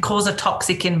it can cause a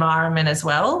toxic environment as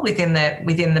well within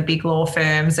the big law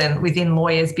firms and within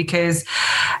lawyers, because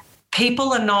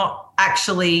people are not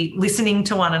actually listening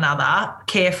to one another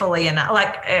carefully and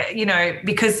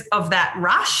because of that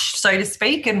rush, so to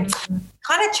speak, and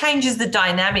kind of changes the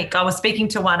dynamic. I was speaking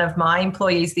to one of my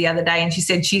employees the other day, and she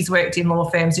said she's worked in law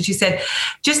firms, and she said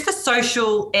just the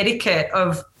social etiquette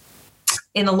of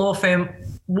in a law firm,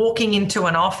 walking into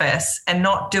an office and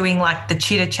not doing like the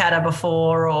chitter chatter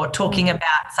before or talking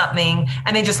about something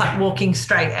and then just like walking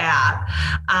straight out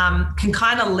can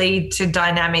kind of lead to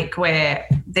dynamic where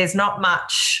there's not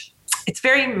much, it's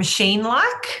very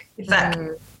machine-like, if that.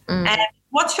 And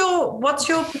what's your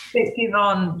perspective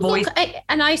on voice? Look,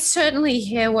 I certainly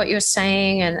hear what you're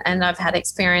saying, and I've had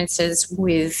experiences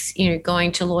with,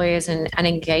 going to lawyers and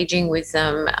engaging with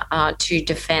them to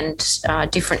defend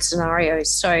different scenarios.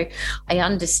 So I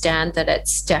understand that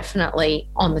it's definitely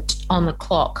on the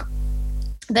clock.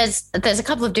 There's a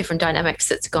couple of different dynamics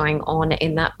that's going on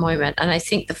in that moment. And I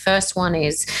think the first one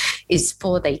is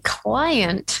for the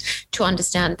client to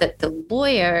understand that the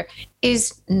lawyer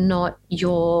is not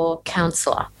your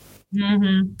counselor.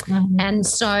 And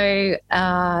so,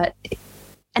 and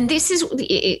this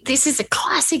is a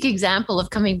classic example of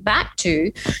coming back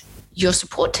to your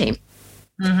support team.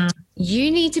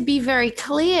 You need to be very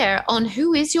clear on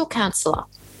who is your counselor.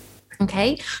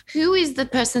 Okay, who is the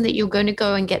person that you're going to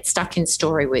go and get stuck in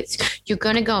story with? You're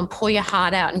going to go and pour your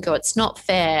heart out and go, it's not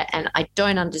fair, and I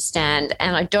don't understand,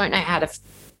 and I don't know how to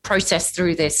process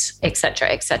through this, et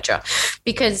cetera,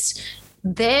 because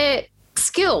they're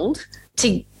skilled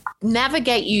to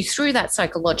navigate you through that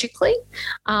psychologically,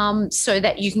 so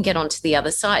that you can get onto the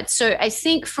other side. So I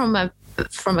think from a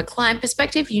client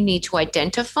perspective, you need to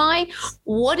identify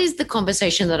what is the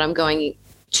conversation that I'm going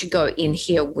to go in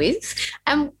here with,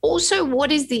 and also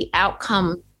what is the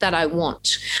outcome that I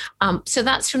want. So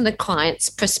that's from the client's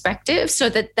perspective, so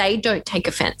that they don't take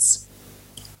offense.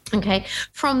 Okay.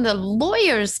 From the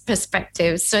lawyer's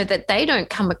perspective, so that they don't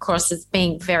come across as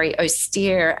being very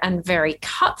austere and very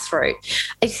cutthroat.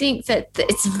 I think that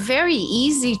it's very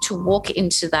easy to walk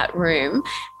into that room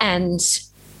and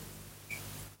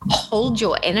hold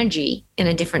your energy in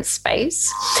a different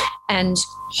space and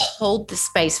hold the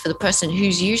space for the person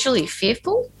who's usually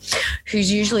fearful,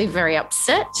 who's usually very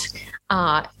upset,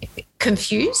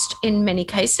 confused in many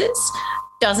cases,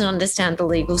 doesn't understand the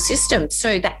legal system.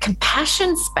 So that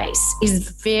compassion space is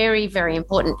very, very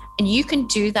important. And you can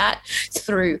do that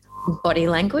through body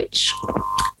language,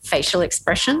 facial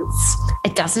expressions.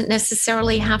 It doesn't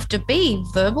necessarily have to be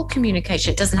verbal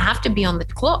communication. It doesn't have to be on the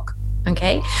clock.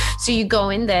 Okay, so you go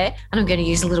in there, and I'm going to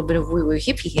use a little bit of woo-woo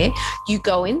hippie here. You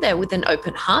go in there with an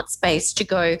open heart space to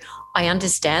go, I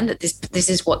understand that this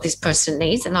is what this person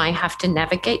needs, and I have to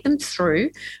navigate them through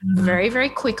very, very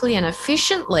quickly and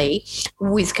efficiently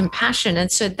with compassion.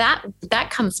 And so that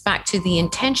comes back to the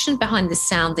intention behind the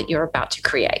sound that you're about to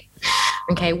create.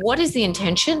 Okay, what is the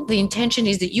intention? The intention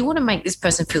is that you want to make this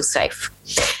person feel safe,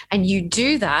 and you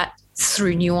do that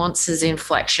through nuances,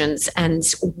 inflections, and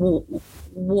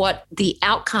what the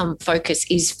outcome focus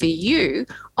is for you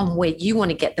on where you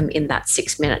want to get them in that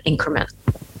 6-minute increment.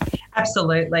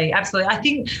 Absolutely. I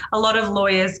think a lot of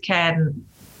lawyers can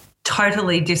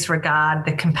totally disregard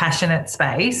the compassionate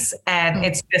space, and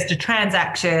it's just a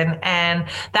transaction. And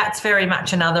that's very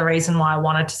much another reason why I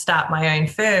wanted to start my own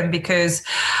firm, because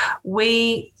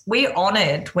we're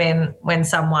honoured when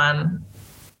someone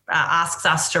asks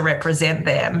us to represent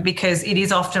them, because it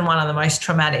is often one of the most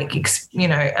traumatic,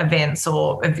 events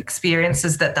or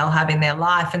experiences that they'll have in their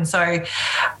life. And so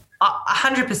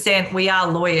 100% we are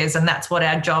lawyers, and that's what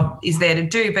our job is there to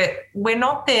do. But we're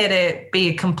not there to be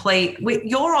a complete. We'll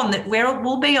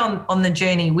be on the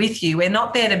journey with you. We're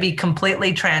not there to be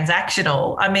completely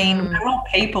transactional. I mean, we're all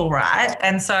people, right?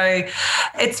 And so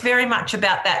it's very much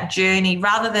about that journey,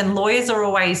 rather than lawyers are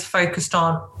always focused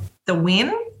on the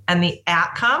win and the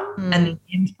outcome and the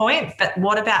end point. But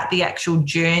what about the actual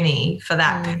journey for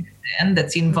that person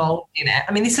that's involved in it?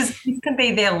 I mean, this can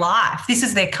be their life. This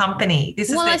is their company.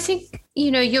 I think,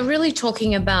 you're really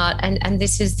talking about, and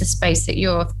this is the space that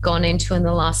you've gone into in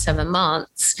the last 7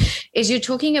 months, is you're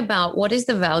talking about what is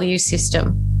the value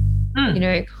system?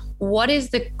 What is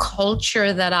the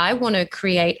culture that I want to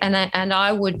create? And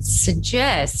I would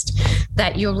suggest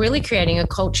that you're really creating a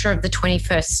culture of the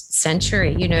 21st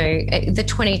century. The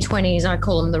 2020s, I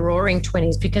call them the roaring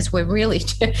 20s, because we're really,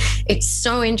 it's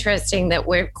so interesting that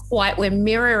we're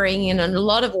mirroring in a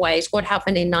lot of ways what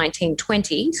happened in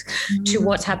 1920s to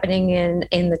what's happening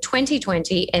in the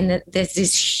 2020. And that there's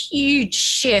this huge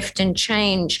shift and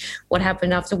change. What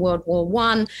happened after World War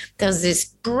I, there's this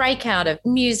breakout of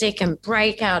music and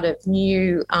breakout of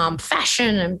new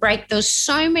fashion and there's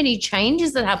so many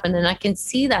changes that happen, and I can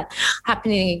see that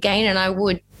happening again. And I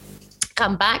would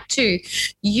come back to,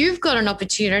 you've got an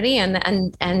opportunity, and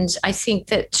I think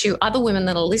that to other women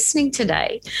that are listening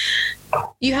today,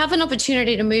 you have an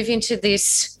opportunity to move into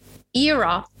this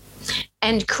era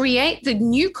and create the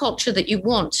new culture that you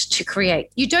want to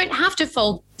create. You don't have to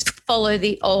follow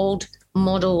the old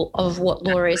model of what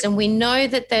law is. And we know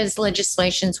that there's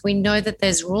legislations, we know that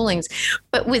there's rulings,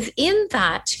 but within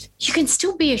that, you can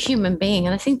still be a human being.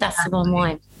 And I think that's the bottom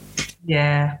line.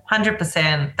 Yeah,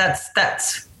 100%.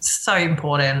 That's so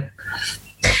important.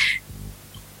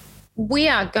 We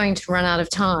are going to run out of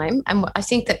time, and I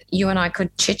think that you and I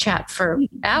could chit chat for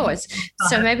hours.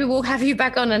 So maybe we'll have you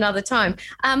back on another time.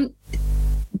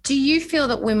 Do you feel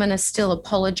that women are still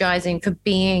apologising for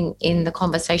being in the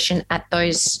conversation at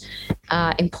those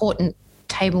important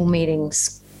table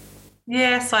meetings?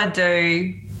 Yes, I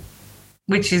do,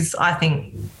 which is, I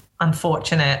think,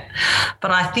 unfortunate.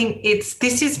 But I think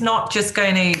this is not just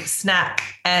going to snap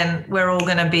and we're all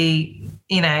going to be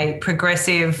in a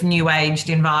progressive, new-aged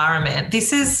environment.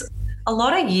 This is a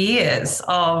lot of years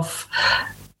of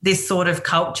this sort of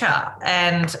culture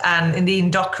and the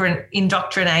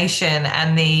indoctrination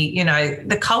and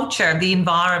the culture of the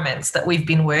environments that we've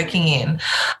been working in.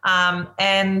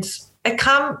 And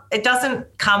it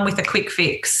doesn't come with a quick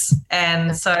fix.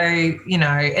 And so,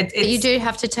 you do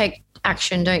have to take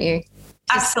action, don't you?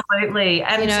 Absolutely.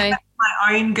 And so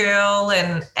my own girl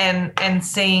and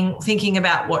thinking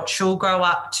about what she'll grow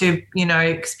up to,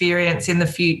 experience in the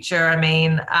future. I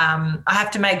mean, I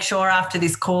have to make sure after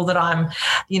this call that I'm,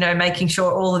 making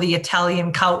sure all of the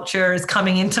Italian culture is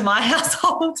coming into my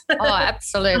household. Oh,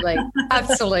 absolutely.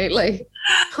 Absolutely.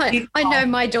 I know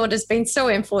my daughter's been so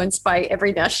influenced by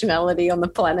every nationality on the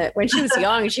planet. When she was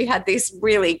young, she had this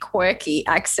really quirky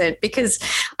accent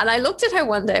and I looked at her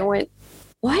one day and went,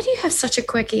 why do you have such a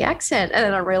quirky accent? And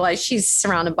then I realized she's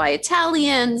surrounded by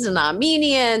Italians and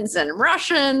Armenians and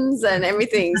Russians and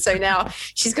everything. So now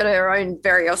she's got her own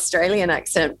very Australian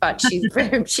accent, but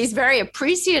she's very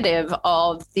appreciative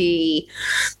of the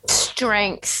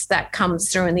strength that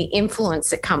comes through and the influence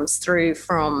that comes through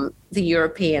from the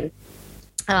European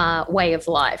way of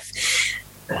life.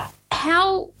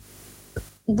 How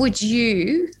would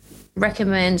you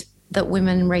recommend that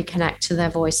women reconnect to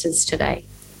their voices today?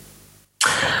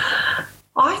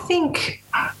 I think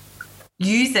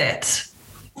use it,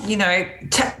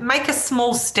 to make a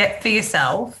small step for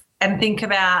yourself and think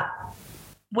about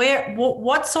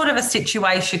what sort of a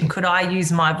situation could I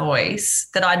use my voice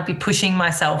that I'd be pushing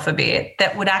myself a bit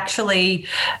that would actually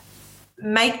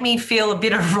make me feel a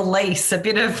bit of release, it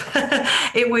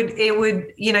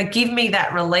would give me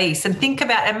that release. And think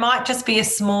about, it might just be in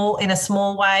a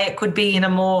small way. It could be in a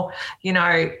more,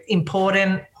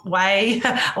 important way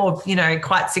or,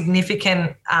 quite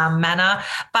significant manner.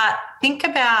 But think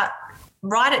about,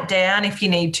 write it down if you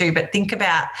need to, but think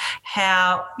about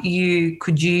how you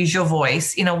could use your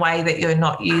voice in a way that you're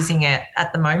not using it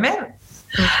at the moment.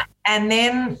 And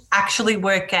then actually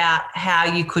work out how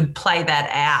you could play that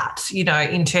out,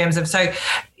 in terms of, so,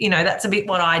 that's a bit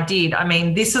what I did. I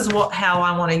mean, this is how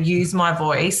I want to use my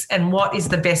voice and what is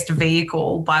the best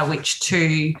vehicle by which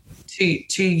to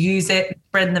use it,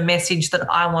 spread the message that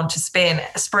I want to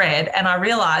spread. And I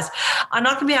realised I'm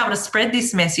not going to be able to spread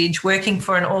this message working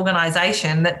for an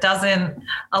organisation that doesn't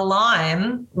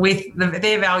align with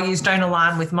their values, don't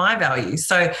align with my values.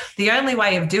 So the only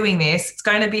way of doing this, it's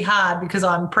going to be hard because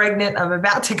I'm pregnant, I'm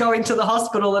about to go into the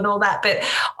hospital and all that, but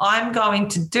I'm going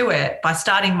to do it by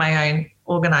starting my own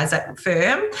organisation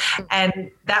firm,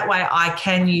 and that way I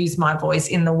can use my voice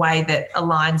in the way that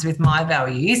aligns with my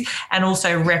values and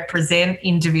also represent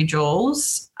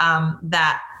individuals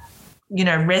that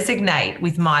resonate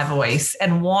with my voice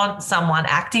and want someone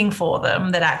acting for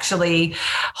them that actually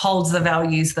holds the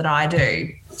values that I do.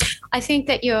 I think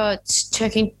that you're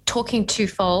talking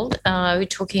twofold. You're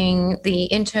talking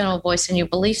the internal voice and your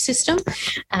belief system,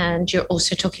 and you're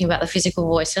also talking about the physical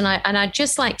voice. And I'd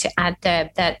just like to add,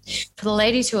 Deb, that for the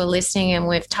ladies who are listening, and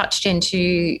we've touched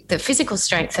into the physical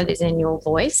strength that is in your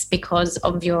voice because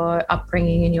of your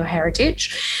upbringing and your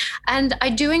heritage. And I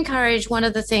do encourage, one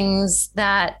of the things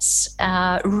that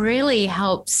really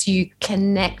helps you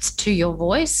connect to your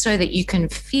voice so that you can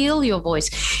feel your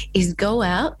voice is go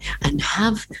out and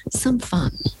have some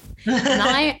fun.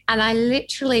 And I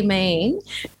literally mean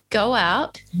go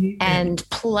out and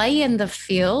play in the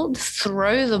field,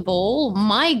 throw the ball.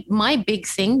 My big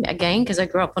thing, again, because I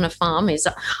grew up on a farm, is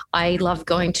I love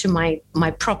going to my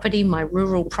property, my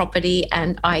rural property,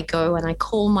 and I go and I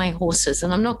call my horses.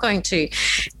 And I'm not going to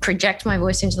project my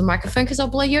voice into the microphone because I'll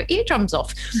blow your eardrums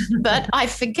off. But I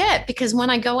forget, because when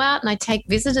I go out and I take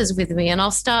visitors with me and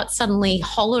I'll start suddenly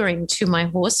hollering to my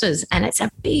horses, and it's a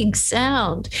big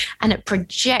sound and it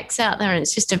projects out there, and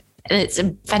it's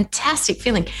a fantastic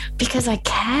feeling because I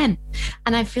can,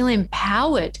 and I feel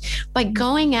empowered by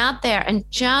going out there and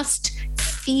just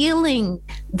feeling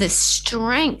the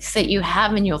strength that you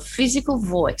have in your physical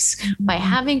voice by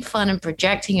having fun and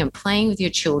projecting and playing with your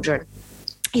children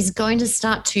is going to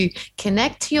start to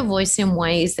connect to your voice in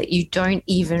ways that you don't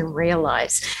even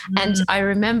realize. And I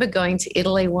remember going to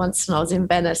Italy once and I was in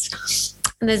Venice.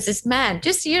 And there's this man,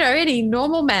 just, any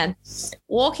normal man,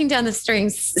 walking down the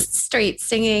street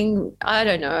singing, I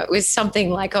don't know, it was something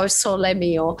like "O Sole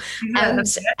Mio." And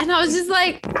I was just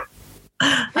like,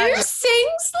 who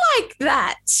sings like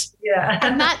that? Yeah.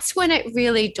 And that's when it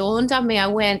really dawned on me. I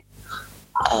went,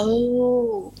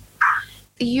 oh,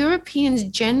 the Europeans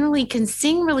generally can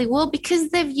sing really well because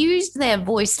they've used their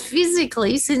voice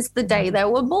physically since the day they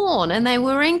were born, and they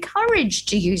were encouraged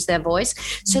to use their voice.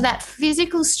 So that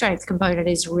physical strength component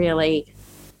is really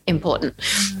important.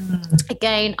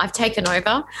 Again, I've taken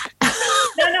over.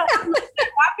 No,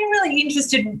 I've been really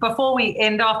interested before we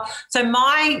end off. So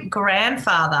my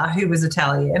grandfather, who was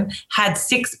Italian, had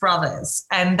 6 brothers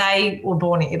and they were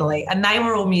born in Italy and they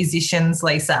were all musicians,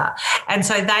 Lisa. And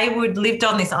so they lived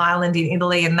on this island in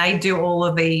Italy and they do all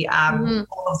of the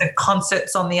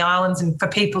concerts on the islands and for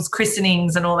people's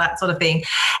christenings and all that sort of thing.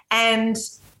 And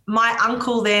my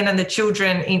uncle then and the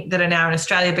children that are now in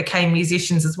Australia became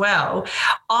musicians as well.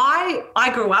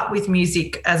 I grew up with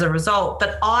music as a result,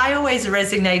 but I always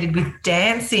resonated with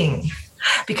dancing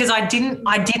because I didn't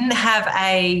have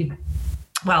I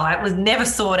was never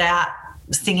sought out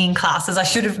singing classes. I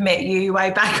should have met you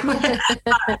way back when.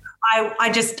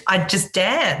 I just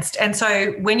danced. And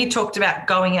so when you talked about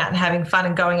going out and having fun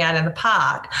and going out in the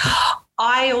park,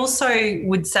 I also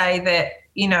would say that,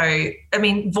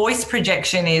 voice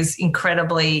projection is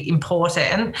incredibly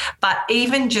important, but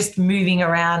even just moving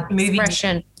around,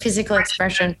 physical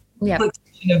expression. Yeah.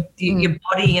 Your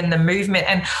body and the movement.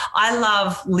 And I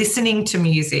love listening to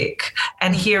music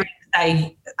and hearing,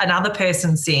 say, another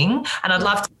person sing. And I'd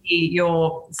love to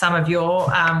hear some of your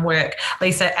work,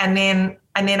 Lisa, and then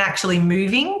actually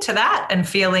moving to that and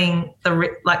feeling the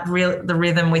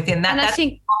rhythm within that. And that's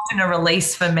often a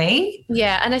release for me.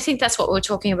 Yeah, and I think that's what we were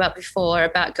talking about before,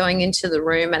 about going into the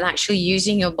room and actually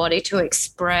using your body to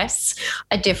express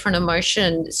a different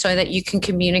emotion so that you can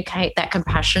communicate that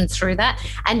compassion through that.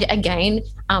 And again,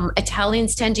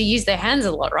 Italians tend to use their hands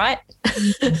a lot, right?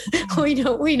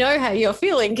 We know how you're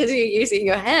feeling because you're using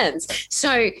your hands.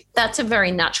 So that's a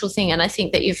very natural thing. And I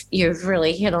think that you've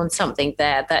really hit on something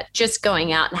there, that just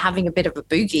going out and having a bit of a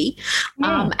boogie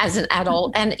as an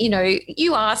adult. And,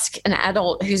 you ask an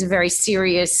adult who's very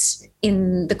serious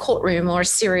in the courtroom or a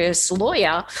serious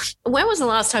lawyer, when was the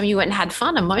last time you went and had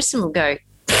fun? And most of them will go,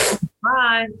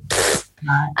 right.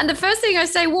 And the first thing I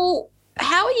say, well,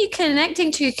 how are you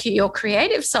connecting to your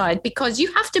creative side? Because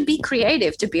you have to be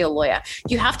creative to be a lawyer.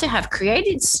 You have to have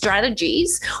creative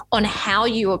strategies on how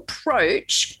you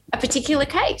approach a particular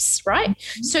case, right?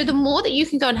 Mm-hmm. So the more that you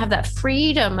can go and have that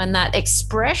freedom and that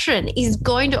expression is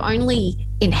going to only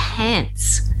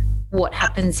enhance what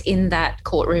happens in that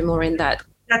courtroom or in that.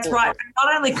 That's right.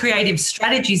 Not only creative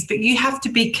strategies, but you have to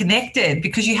be connected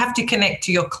because you have to connect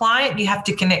to your client, you have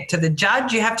to connect to the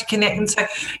judge, you have to connect. And so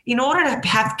in order to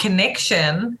have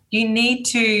connection, you need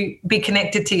to be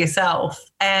connected to yourself.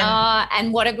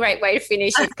 And what a great way to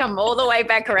finish. You've come all the way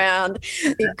back around.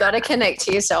 You've got to connect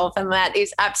to yourself. And that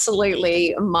is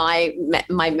absolutely my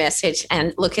message.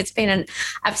 And look, it's been an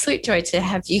absolute joy to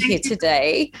have you here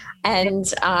today.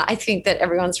 And I think that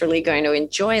everyone's really going to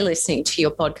enjoy listening to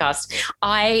your podcast.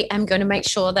 I am going to make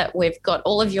sure that we've got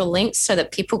all of your links so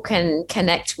that people can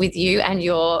connect with you and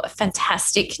your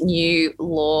fantastic new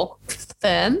law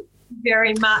firm.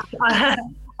 Very much.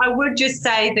 I would just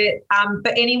say that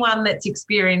for anyone that's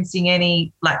experiencing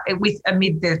any,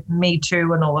 amid the Me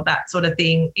Too and all of that sort of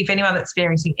thing, if anyone that's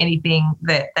experiencing anything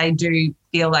that they do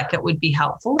feel like it would be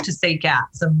helpful to seek out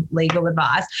some legal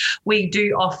advice, we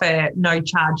do offer no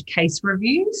charge case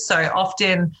reviews. So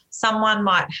often someone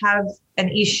might have an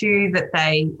issue that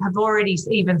they have already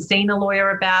even seen a lawyer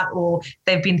about, or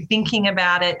they've been thinking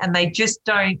about it and they just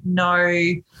don't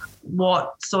know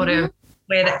what sort of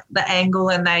where the angle,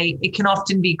 and it can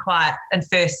often be quite a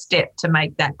first step to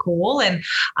make that call. And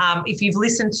if you've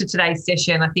listened to today's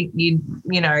session, I think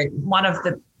one of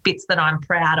the bits that I'm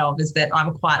proud of is that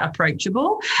I'm quite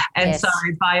approachable. And so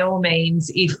by all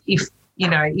means, if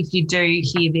you do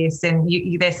hear this and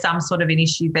there's some sort of an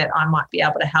issue that I might be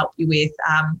able to help you with,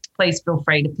 please feel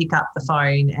free to pick up the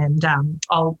phone and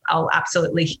I'll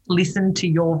absolutely listen to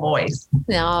your voice.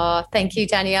 Oh, thank you,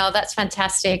 Danielle. That's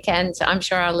fantastic. And I'm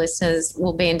sure our listeners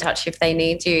will be in touch if they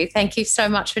need you. Thank you so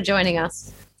much for joining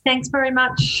us. Thanks very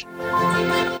much.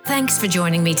 Thanks for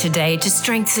joining me today to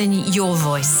strengthen your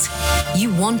voice.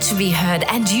 You want to be heard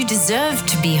and you deserve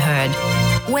to be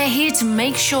heard. We're here to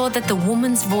make sure that the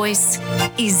woman's voice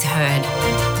is heard.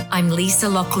 I'm Lisa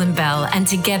Lachlan-Bell, and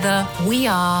together we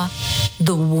are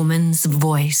The Woman's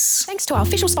Voice. Thanks to our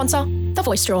official sponsor, The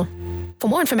Voice Draw. For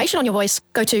more information on your voice,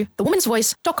 go to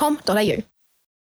thewomansvoice.com.au.